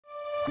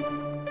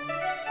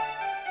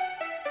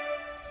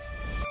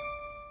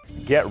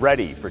Get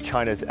ready for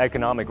China's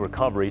economic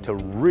recovery to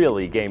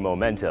really gain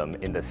momentum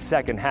in the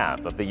second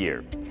half of the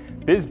year.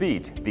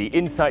 BizBeat, the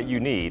insight you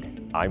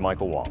need. I'm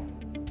Michael Wang.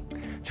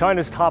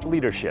 China's top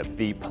leadership,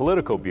 the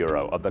Political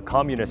Bureau of the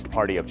Communist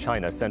Party of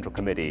China Central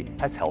Committee,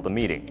 has held a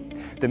meeting.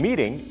 The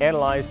meeting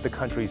analyzed the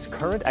country's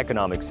current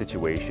economic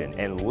situation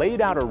and laid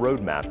out a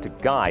roadmap to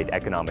guide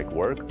economic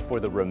work for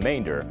the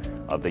remainder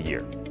of the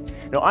year.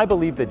 Now, I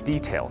believe the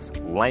details,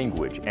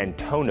 language, and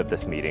tone of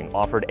this meeting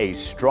offered a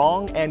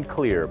strong and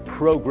clear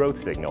pro-growth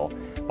signal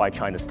by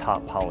China's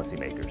top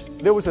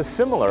policymakers. There was a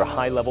similar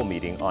high-level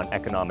meeting on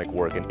economic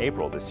work in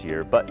April this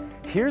year, but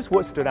here's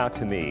what stood out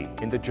to me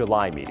in the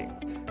July meeting.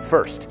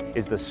 First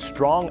is the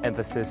strong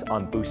emphasis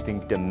on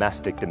boosting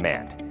domestic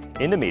demand.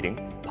 In the meeting,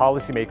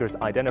 policymakers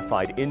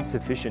identified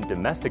insufficient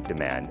domestic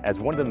demand as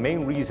one of the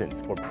main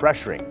reasons for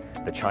pressuring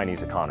the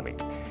Chinese economy.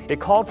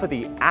 It called for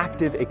the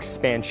active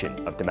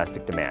expansion of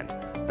domestic demand,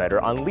 better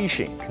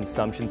unleashing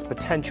consumption's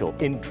potential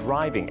in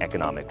driving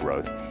economic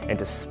growth, and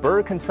to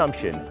spur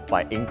consumption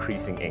by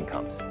increasing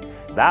incomes.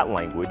 That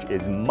language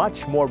is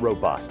much more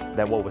robust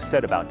than what was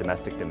said about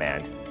domestic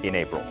demand in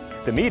April.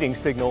 The meeting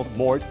signaled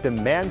more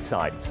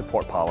demand-side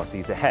support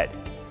policies ahead.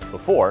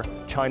 Before,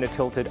 China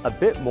tilted a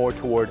bit more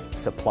toward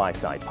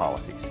supply-side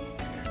policies.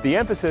 The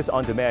emphasis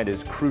on demand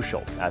is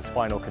crucial, as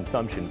final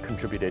consumption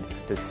contributed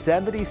to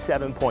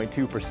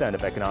 77.2%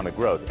 of economic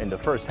growth in the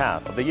first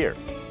half of the year.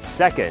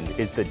 Second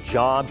is the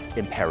jobs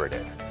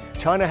imperative.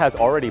 China has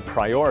already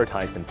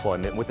prioritized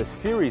employment with a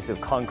series of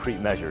concrete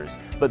measures,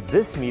 but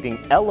this meeting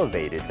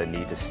elevated the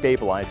need to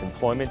stabilize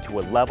employment to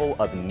a level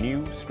of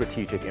new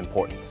strategic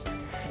importance.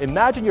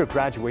 Imagine you're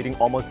graduating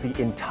almost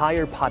the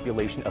entire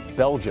population of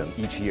Belgium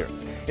each year.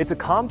 It's a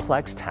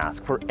complex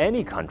task for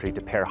any country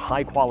to pair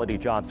high-quality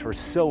jobs for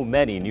so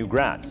many new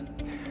grads.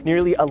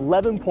 Nearly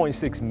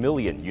 11.6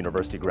 million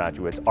university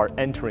graduates are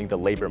entering the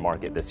labor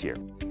market this year.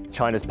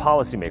 China's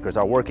policymakers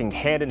are working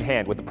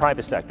hand-in-hand with the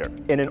private sector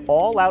in an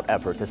all-out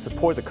effort to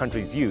support the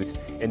country's youth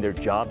in their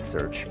job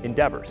search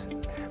endeavors.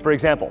 For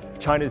example,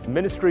 China's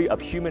Ministry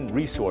of Human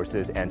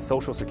Resources and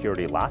Social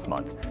Security last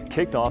month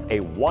kicked off a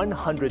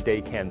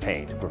 100-day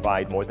campaign to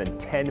provide more than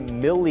 10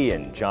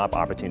 million job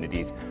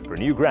opportunities for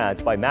new grads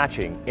by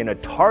matching, in a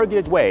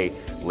targeted way,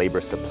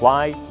 labor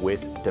supply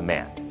with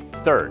demand.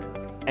 Third,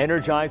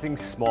 energizing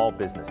small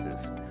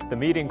businesses. The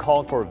meeting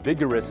called for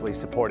vigorously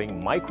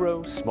supporting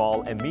micro,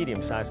 small, and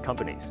medium-sized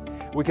companies.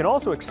 We can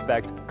also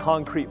expect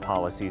concrete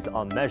policies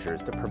on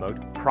measures to promote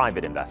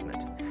private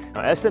investment.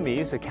 Now,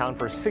 SMEs account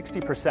for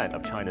 60%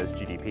 of China's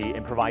GDP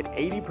and provide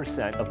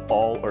 80% of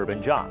all urban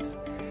jobs.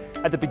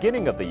 At the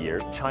beginning of the year,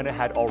 China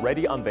had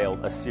already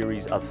unveiled a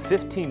series of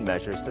 15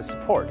 measures to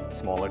support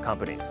smaller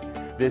companies.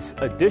 This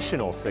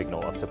additional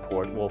signal of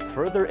support will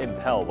further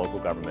impel local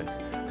governments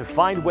to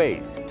find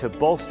ways to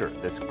bolster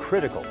this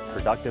critical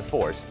productive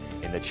force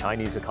in the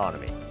Chinese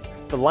economy.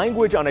 The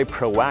language on a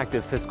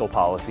proactive fiscal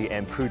policy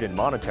and prudent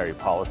monetary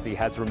policy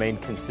has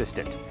remained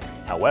consistent.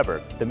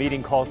 However, the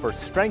meeting called for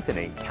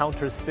strengthening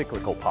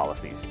counter-cyclical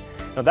policies.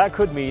 Now, that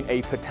could mean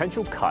a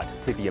potential cut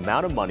to the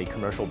amount of money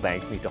commercial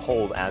banks need to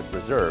hold as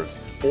reserves,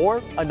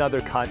 or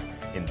another cut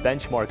in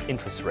benchmark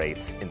interest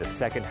rates in the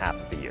second half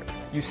of the year.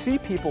 You see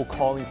people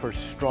calling for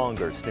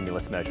stronger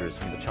stimulus measures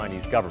from the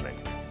Chinese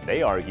government.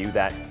 They argue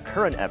that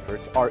current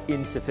efforts are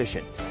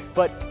insufficient,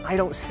 but I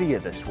don't see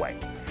it this way.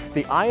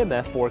 The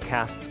IMF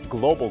forecasts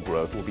global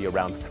growth will be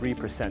around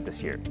 3%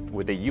 this year,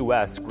 with the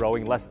US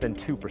growing less than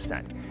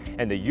 2%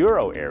 and the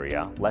euro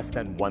area less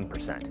than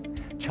 1%.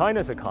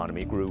 China's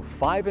economy grew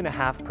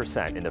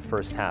 5.5% in the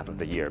first half of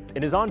the year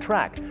and is on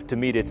track to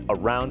meet its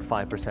around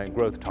 5%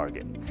 growth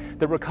target.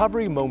 The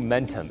recovery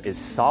momentum is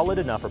solid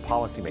enough for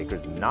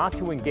policymakers not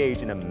to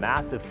engage in a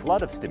massive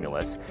flood of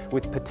stimulus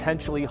with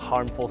potentially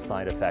harmful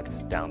side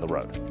effects down the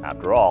road.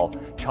 After all,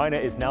 China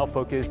is now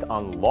focused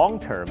on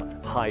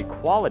long-term,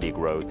 high-quality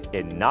growth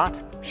and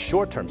not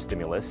short-term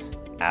stimulus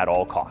at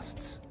all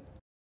costs.